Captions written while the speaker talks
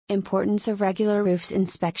Importance of regular roofs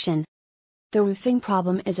inspection. The roofing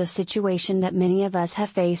problem is a situation that many of us have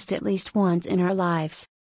faced at least once in our lives.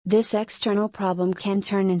 This external problem can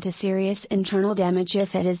turn into serious internal damage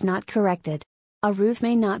if it is not corrected. A roof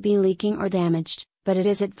may not be leaking or damaged, but it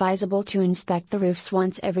is advisable to inspect the roofs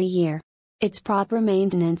once every year. Its proper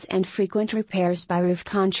maintenance and frequent repairs by roof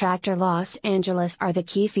contractor Los Angeles are the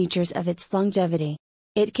key features of its longevity.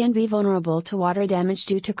 It can be vulnerable to water damage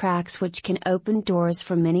due to cracks, which can open doors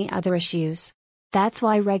for many other issues. That's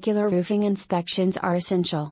why regular roofing inspections are essential.